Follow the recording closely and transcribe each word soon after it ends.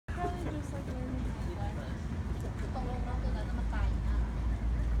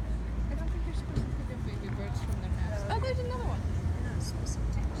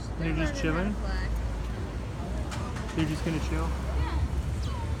They're just chilling? They're just gonna chill?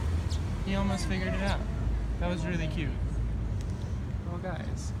 He almost figured it out. That was really cute. Oh,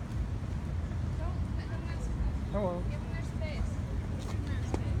 guys. Oh, well.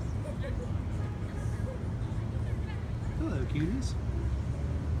 Hello, cuties.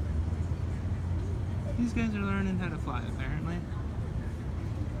 These guys are learning how to fly, apparently.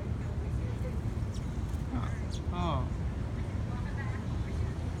 Oh.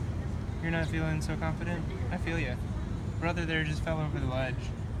 You're not feeling so confident? I feel ya. Brother there just fell over the ledge.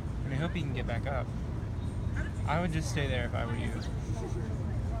 And I hope he can get back up. I would just stay there if I were you.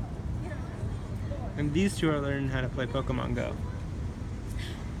 And these two are learning how to play Pokemon Go.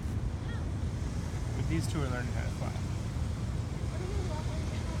 But these two are learning how to fly.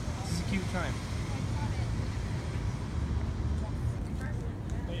 This is a cute time.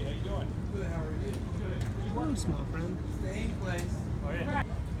 Hey, how you doing? Good, how are you? Good. Hello, small friend. Same place. Oh, yeah.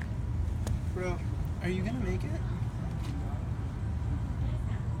 Bro, are you gonna make it?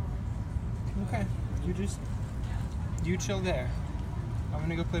 Okay, you chill there. I'm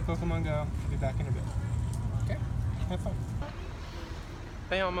gonna go play Pokemon Go. Be back in a bit. Okay? Have fun.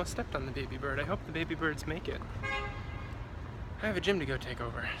 They almost stepped on the baby bird. I hope the baby birds make it. I have a gym to go take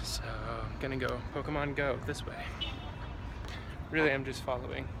over, so I'm gonna go Pokemon Go this way. Really, I'm just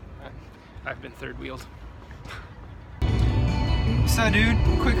following. I've been third wheeled. So dude,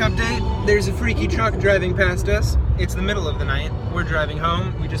 quick update. There's a freaky truck driving past us. It's the middle of the night. We're driving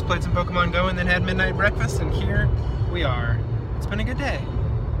home. We just played some Pokemon Go and then had midnight breakfast, and here we are. It's been a good day.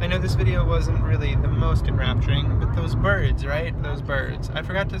 I know this video wasn't really the most enrapturing, but those birds, right? Those birds. I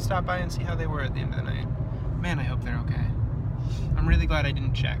forgot to stop by and see how they were at the end of the night. Man, I hope they're okay. I'm really glad I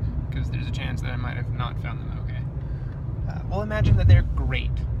didn't check, because there's a chance that I might have not found them okay. We'll imagine that they're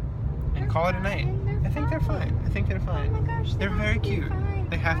great, and call it a night. I think they're fine. I think they're fine. Oh my gosh, they're very cute.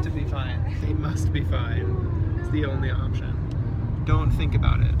 They have to be fine. They must be fine. It's the only option. Don't think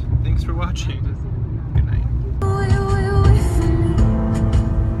about it. Thanks for watching.